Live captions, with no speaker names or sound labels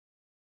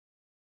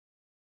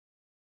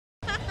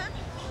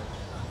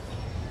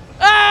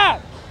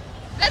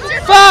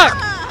Fuck!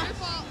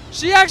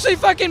 She actually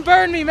fucking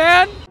burned me,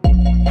 man.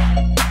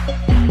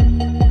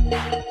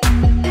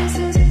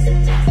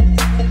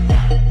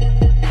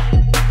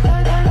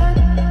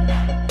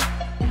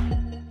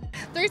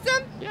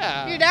 Threesome?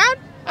 Yeah. You're down?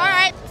 All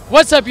right.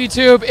 What's up,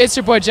 YouTube? It's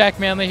your boy Jack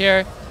Manley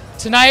here.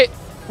 Tonight,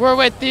 we're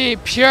with the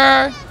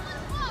pure,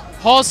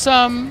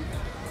 wholesome,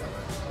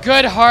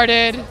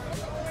 good-hearted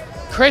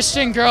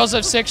Christian girls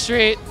of 6th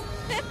Street.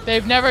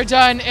 They've never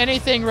done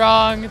anything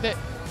wrong.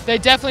 They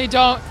definitely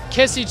don't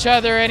kiss each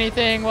other or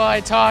anything while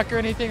I talk or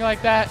anything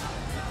like that.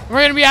 We're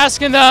going to be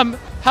asking them,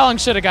 how long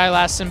should a guy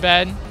last in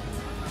bed?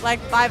 Like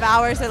 5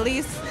 hours at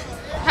least.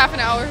 Half an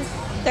hour.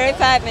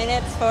 35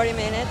 minutes, 40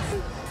 minutes.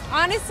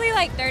 Honestly,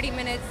 like 30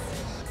 minutes.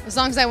 As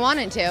long as I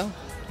wanted to.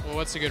 Well,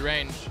 what's a good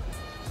range?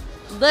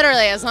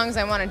 Literally, as long as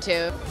I wanted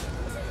to.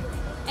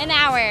 An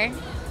hour.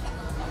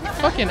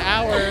 Fucking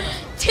hour.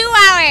 2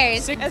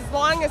 hours. As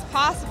long as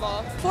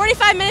possible.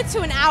 45 minutes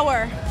to an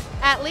hour.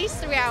 At least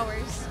 3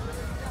 hours.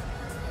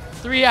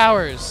 3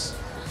 hours.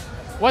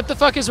 What the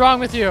fuck is wrong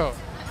with you?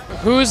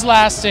 Who's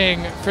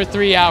lasting for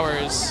 3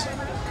 hours?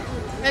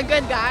 A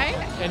good guy?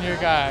 And your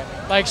guy.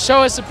 Like,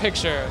 show us a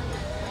picture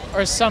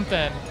or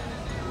something.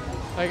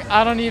 Like,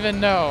 I don't even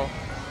know.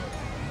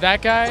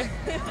 That guy?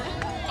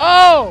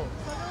 Oh!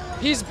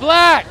 He's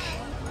black!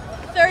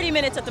 30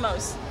 minutes at the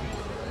most.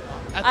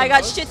 I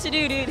got shit to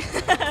do, dude. Wait,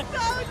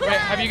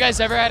 have you guys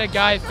ever had a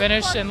guy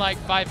finish in like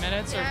 5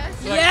 minutes?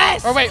 Yes. Or, like,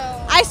 Yes! Or wait,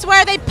 I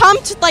swear they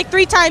pumped like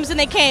 3 times and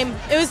they came.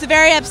 It was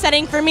very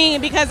upsetting for me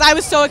because I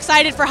was so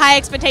excited for high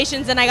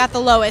expectations and I got the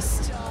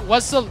lowest.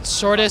 what's the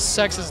shortest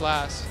sexes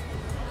last?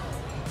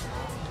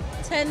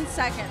 10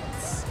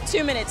 seconds.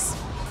 2 minutes.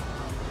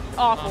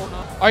 Awful.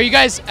 Are you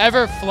guys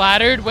ever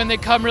flattered when they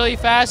come really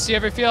fast? Do you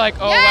ever feel like,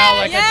 oh wow,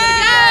 like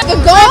I did a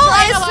good job? The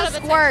goal is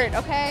to squirt,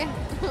 okay?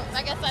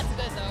 I guess that's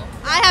good though.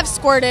 I have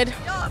squirted.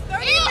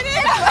 30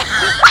 minutes.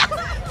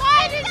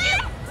 Why did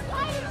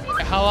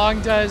you? How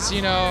long does,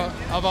 you know,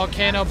 a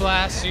volcano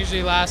blast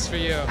usually last for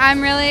you?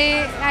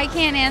 I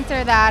can't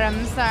answer that,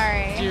 I'm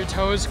sorry. Do your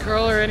toes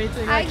curl or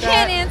anything I like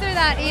can't that? answer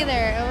that either.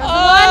 It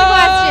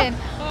was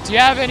one question. Do you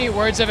have any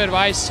words of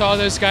advice to all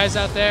those guys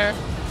out there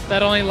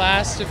that only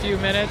last a few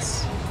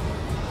minutes?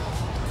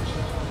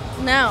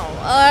 No.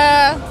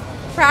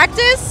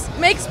 Practice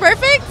makes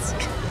perfect.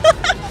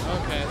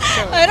 Okay.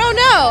 So, I don't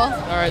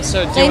know. all right,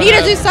 so do They you need to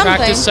wanna do something.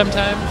 practice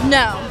sometime?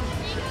 No.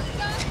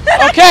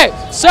 Okay,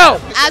 so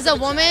As a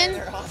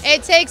woman,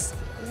 it takes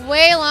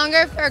way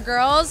longer for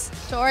girls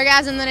to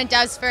orgasm than it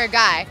does for a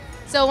guy.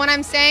 So when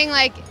I'm saying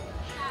like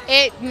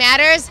it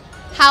matters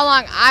how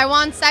long I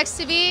want sex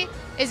to be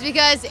is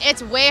because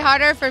it's way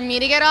harder for me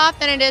to get off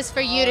than it is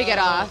for you to get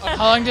off.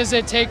 how long does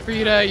it take for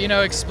you to, you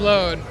know,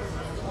 explode?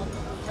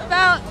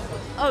 About,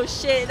 oh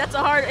shit, that's a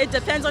hard, it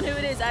depends on who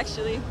it is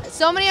actually.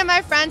 So many of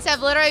my friends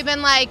have literally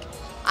been like,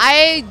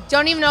 I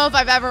don't even know if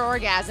I've ever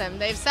orgasmed.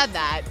 They've said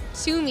that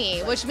to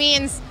me, which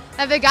means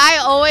that the guy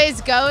always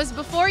goes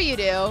before you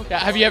do. Yeah,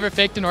 have you ever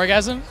faked an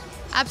orgasm?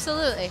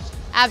 Absolutely.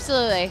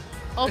 Absolutely.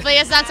 Hopefully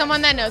it's not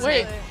someone that knows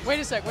me. Wait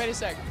a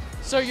sec.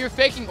 So you're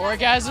faking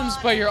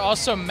orgasms, but you're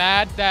also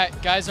mad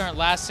that guys aren't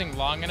lasting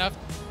long enough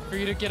for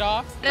you to get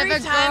off? If Every a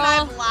time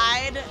girl- I've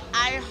lied,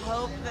 I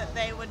hope that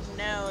they would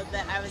know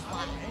that I was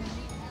lying.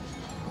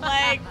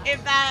 Like,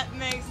 if that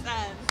makes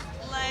sense.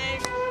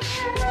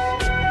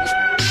 Like...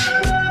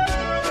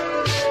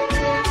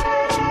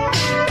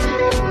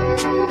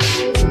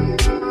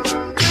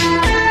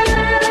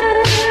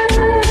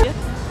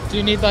 Do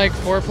you need like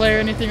foreplay or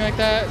anything like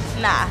that?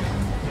 Nah.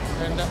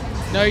 Or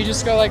no, you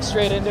just go like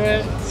straight into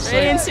it?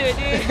 Straight into it,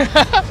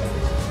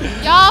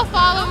 dude. Y'all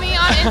follow me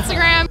on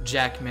Instagram.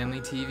 Jack Manley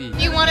TV.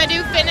 If you want to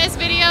do fitness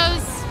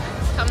videos,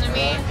 come to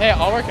me. Hey,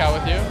 I'll work out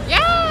with you.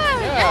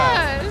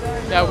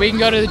 Yeah. Yeah, we can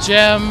go to the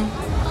gym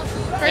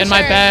For in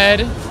my sure.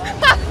 bed.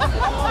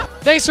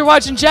 Thanks for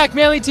watching Jack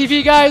Manley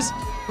TV, guys.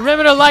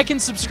 Remember to like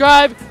and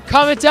subscribe,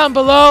 comment down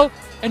below,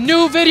 and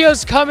new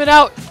videos coming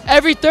out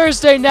every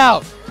Thursday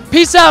now.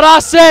 Peace out,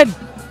 Austin.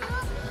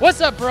 What's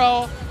up,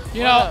 bro?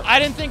 You know, I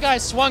didn't think I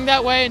swung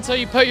that way until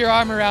you put your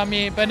arm around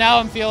me, but now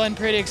I'm feeling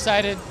pretty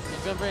excited. You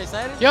feel pretty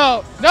excited?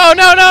 Yo,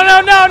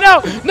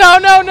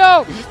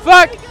 no.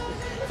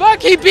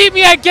 Fuck, he beat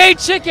me at Gay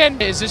Chicken.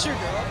 Is this your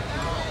girl?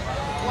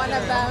 One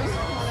of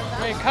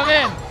them. Wait, come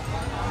in.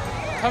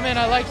 Come in,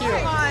 I like you.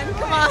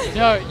 Come on.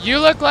 Yo, you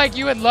look like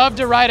you would love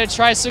to ride a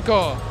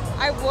tricycle.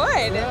 I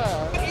would.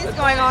 Yeah. What is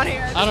going on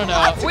here? I don't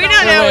know. We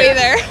don't know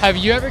either. Have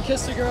you ever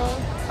kissed a girl?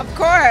 Of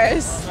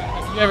course.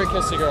 Have you ever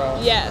kissed a girl?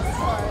 Yes.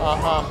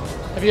 Uh-huh.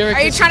 Have you ever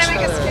Are you kissed trying to each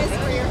make us other?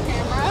 kiss for your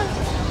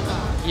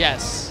camera?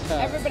 Yes.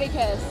 Everybody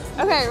kiss.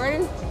 Okay,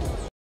 ready?